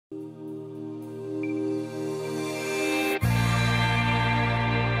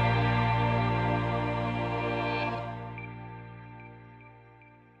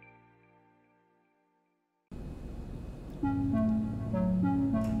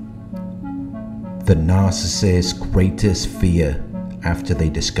The narcissist's greatest fear after they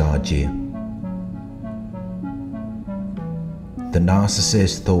discard you. The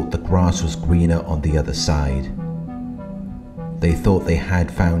narcissist thought the grass was greener on the other side. They thought they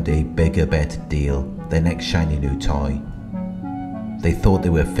had found a bigger, better deal, their next shiny new toy. They thought they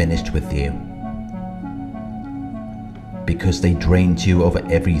were finished with you, because they drained you of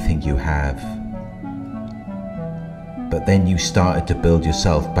everything you have. But then you started to build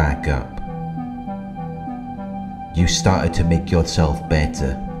yourself back up. You started to make yourself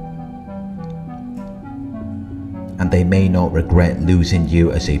better. And they may not regret losing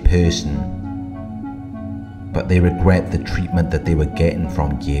you as a person, but they regret the treatment that they were getting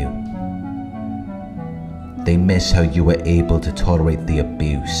from you. They miss how you were able to tolerate the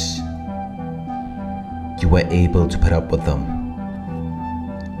abuse. You were able to put up with them.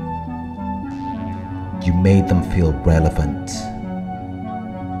 You made them feel relevant.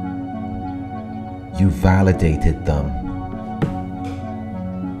 You validated them.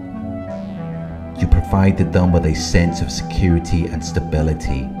 You provided them with a sense of security and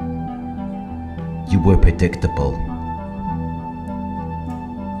stability. You were predictable,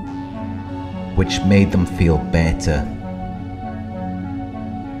 which made them feel better.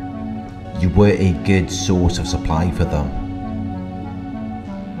 You were a good source of supply for them,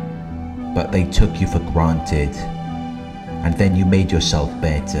 but they took you for granted, and then you made yourself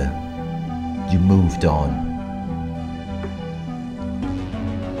better. You moved on.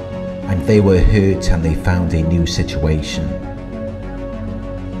 And they were hurt and they found a new situation.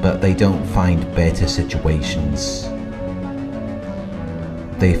 But they don't find better situations.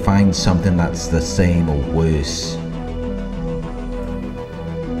 They find something that's the same or worse.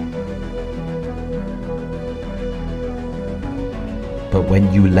 But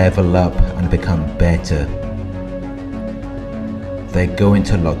when you level up and become better, they're going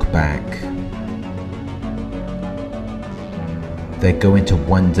to look back. They're going to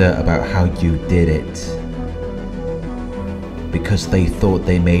wonder about how you did it, because they thought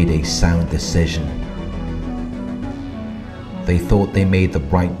they made a sound decision. They thought they made the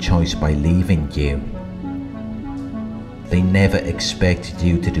right choice by leaving you. They never expected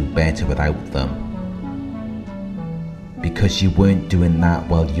you to do better without them, because you weren't doing that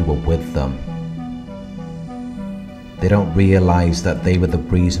while you were with them. They don't realize that they were the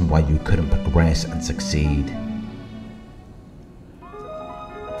reason why you couldn't progress and succeed.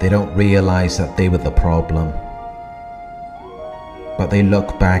 They don't realize that they were the problem. But they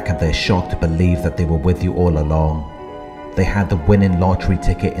look back and they're shocked to believe that they were with you all along. They had the winning lottery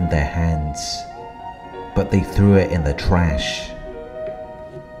ticket in their hands, but they threw it in the trash.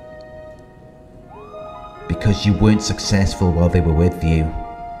 Because you weren't successful while they were with you.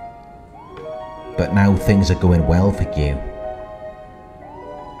 But now things are going well for you.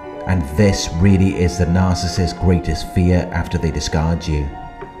 And this really is the narcissist's greatest fear after they discard you.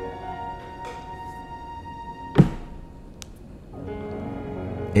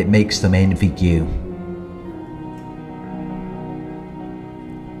 It makes them envy you.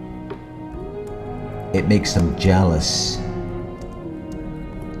 It makes them jealous.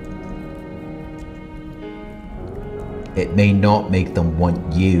 It may not make them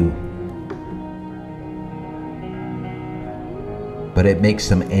want you, but it makes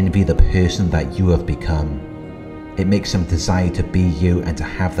them envy the person that you have become. It makes them desire to be you and to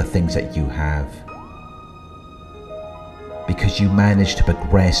have the things that you have. Because you managed to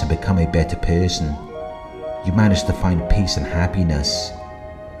progress and become a better person. You managed to find peace and happiness.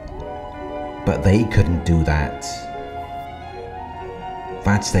 But they couldn't do that.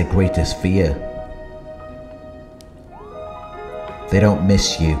 That's their greatest fear. They don't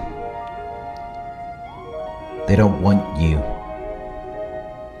miss you. They don't want you.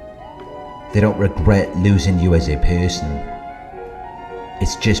 They don't regret losing you as a person.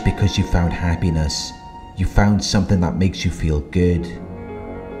 It's just because you found happiness. You found something that makes you feel good.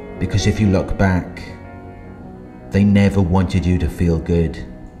 Because if you look back, they never wanted you to feel good.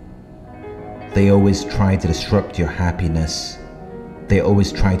 They always tried to disrupt your happiness. They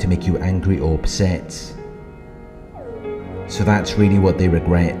always tried to make you angry or upset. So that's really what they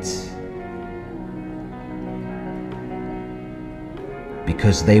regret.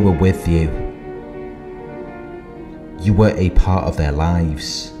 Because they were with you. You were a part of their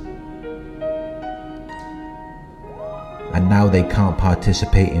lives. And now they can't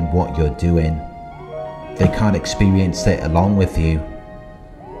participate in what you're doing. They can't experience it along with you.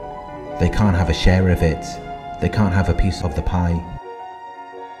 They can't have a share of it. They can't have a piece of the pie.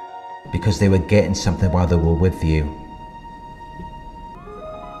 Because they were getting something while they were with you.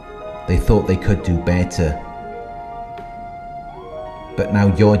 They thought they could do better. But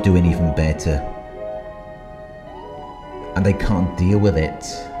now you're doing even better. and they can't deal with it.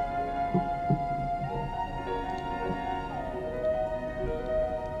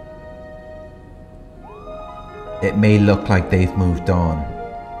 It may look like they've moved on,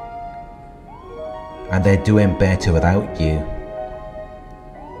 and they're doing better without you,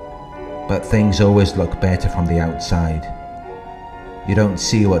 but things always look better from the outside. You don't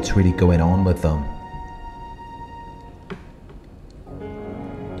see what's really going on with them.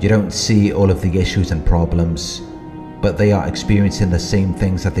 You don't see all of the issues and problems, but they are experiencing the same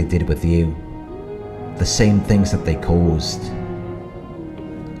things that they did with you, the same things that they caused.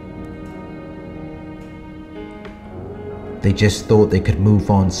 They just thought they could move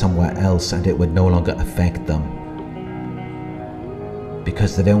on somewhere else and it would no longer affect them,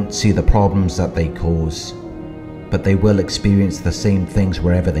 because they don't see the problems that they cause, but they will experience the same things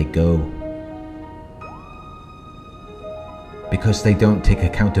wherever they go. Because they don't take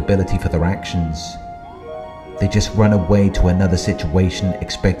accountability for their actions. They just run away to another situation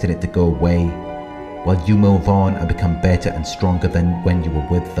expecting it to go away, while you move on and become better and stronger than when you were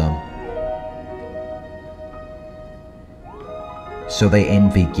with them. So they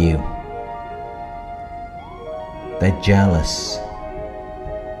envy you. They're jealous,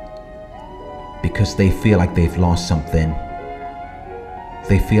 because they feel like they've lost something.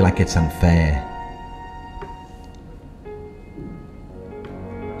 They feel like it's unfair.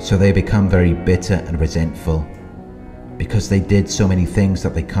 So they become very bitter and resentful, because they did so many things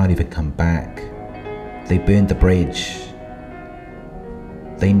that they can't even come back. They burned the bridge.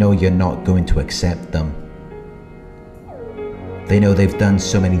 They know you're not going to accept them. They know they've done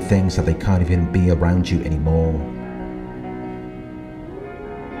so many things that they can't even be around you anymore.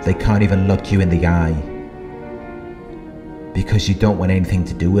 They can't even look you in the eye, because you don't want anything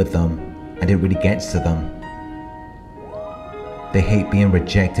to do with them, and it really gets to them. They hate being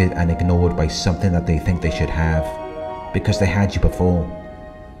rejected and ignored by something that they think they should have, because they had you before.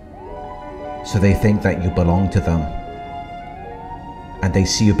 So they think that you belong to them, and they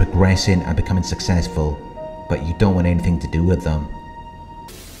see you progressing and becoming successful, but you don't want anything to do with them.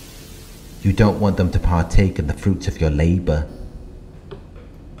 You don't want them to partake in the fruits of your labor.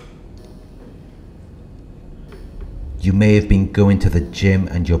 You may have been going to the gym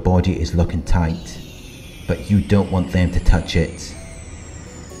and your body is looking tight, but you don't want them to touch it.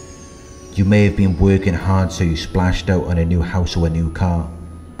 You may have been working hard so you splashed out on a new house or a new car,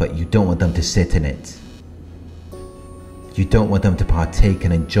 but you don't want them to sit in it. You don't want them to partake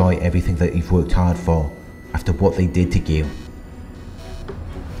and enjoy everything that you've worked hard for after what they did to you.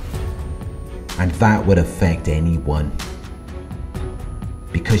 And that would affect anyone,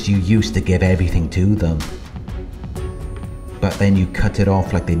 because you used to give everything to them, but then you cut it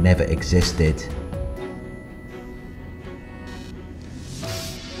off like they never existed.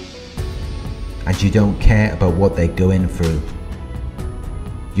 And you don't care about what they're going through.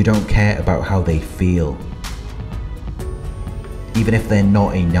 You don't care about how they feel. Even if they're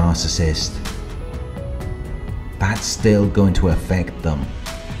not a narcissist, that's still going to affect them,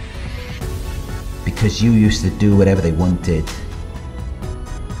 because you used to do whatever they wanted,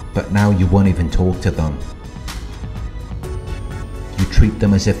 but now you won't even talk to them. You treat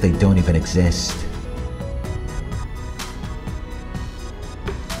them as if they don't even exist.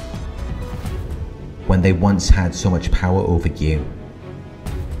 When they once had so much power over you,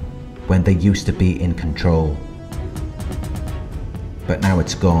 when they used to be in control, but now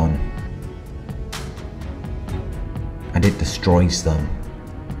it's gone, and it destroys them.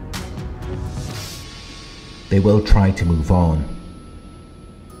 They will try to move on,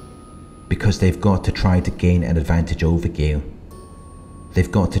 because they've got to try to gain an advantage over you.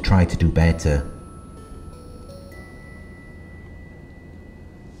 They've got to try to do better.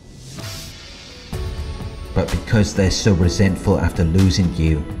 But because they're so resentful after losing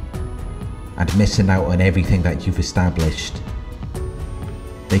you and missing out on everything that you've established,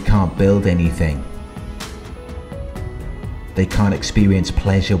 they can't build anything. They can't experience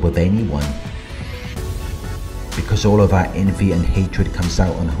pleasure with anyone, because all of that envy and hatred comes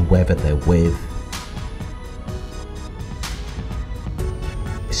out on whoever they're with.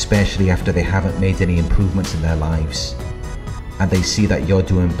 Especially after they haven't made any improvements in their lives, and they see that you're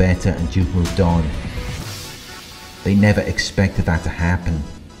doing better and you've moved on. They never expected that to happen.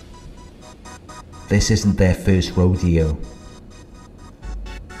 This isn't their first rodeo.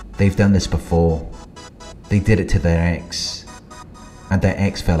 They've done this before. They did it to their ex, and their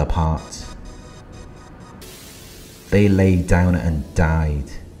ex fell apart. They laid down and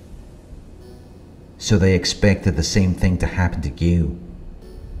died. So they expected the same thing to happen to you.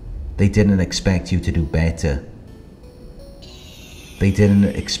 They didn't expect you to do better. They didn't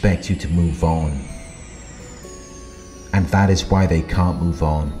expect you to move on. And that is why they can't move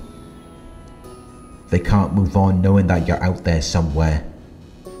on. They can't move on knowing that you're out there somewhere,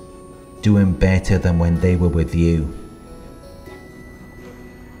 doing better than when they were with you.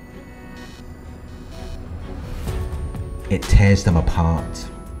 It tears them apart.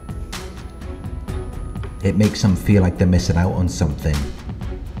 It makes them feel like they're missing out on something.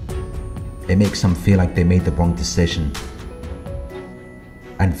 It makes them feel like they made the wrong decision.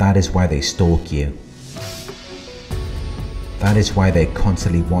 And that is why they stalk you. That is why they're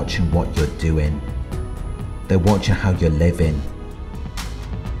constantly watching what you're doing. They're watching how you're living.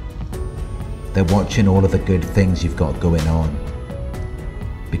 They're watching all of the good things you've got going on,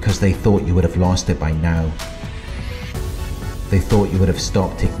 because they thought you would have lost it by now. They thought you would have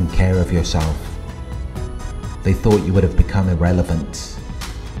stopped taking care of yourself. They thought you would have become irrelevant.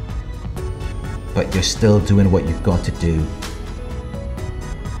 But you're still doing what you've got to do.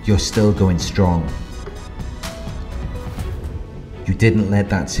 You're still going strong. You didn't let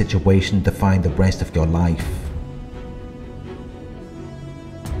that situation define the rest of your life.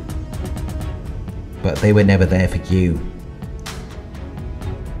 But they were never there for you.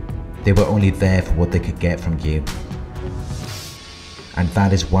 They were only there for what they could get from you. And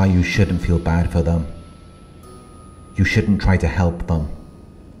that is why you shouldn't feel bad for them. You shouldn't try to help them.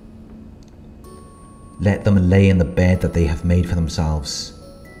 Let them lay in the bed that they have made for themselves.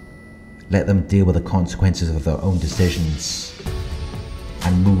 Let them deal with the consequences of their own decisions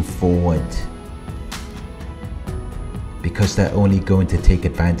and move forward. Because they're only going to take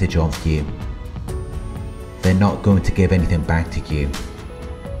advantage of you. They're not going to give anything back to you.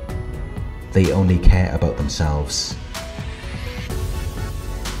 They only care about themselves.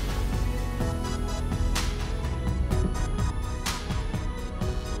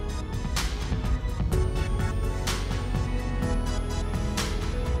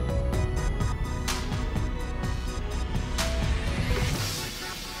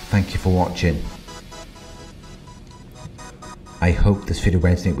 Thank you for watching. I hope this video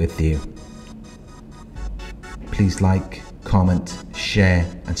resonated with you. Please like, comment, share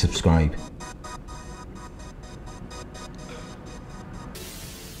and subscribe.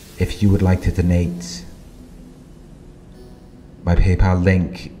 If you would like to donate, my PayPal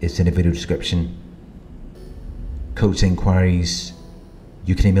link is in the video description. Coach inquiries,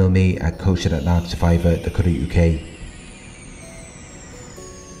 you can email me at coach@narcsurvivor.co.uk.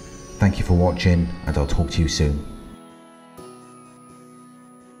 Thank you for watching, and I'll talk to you soon.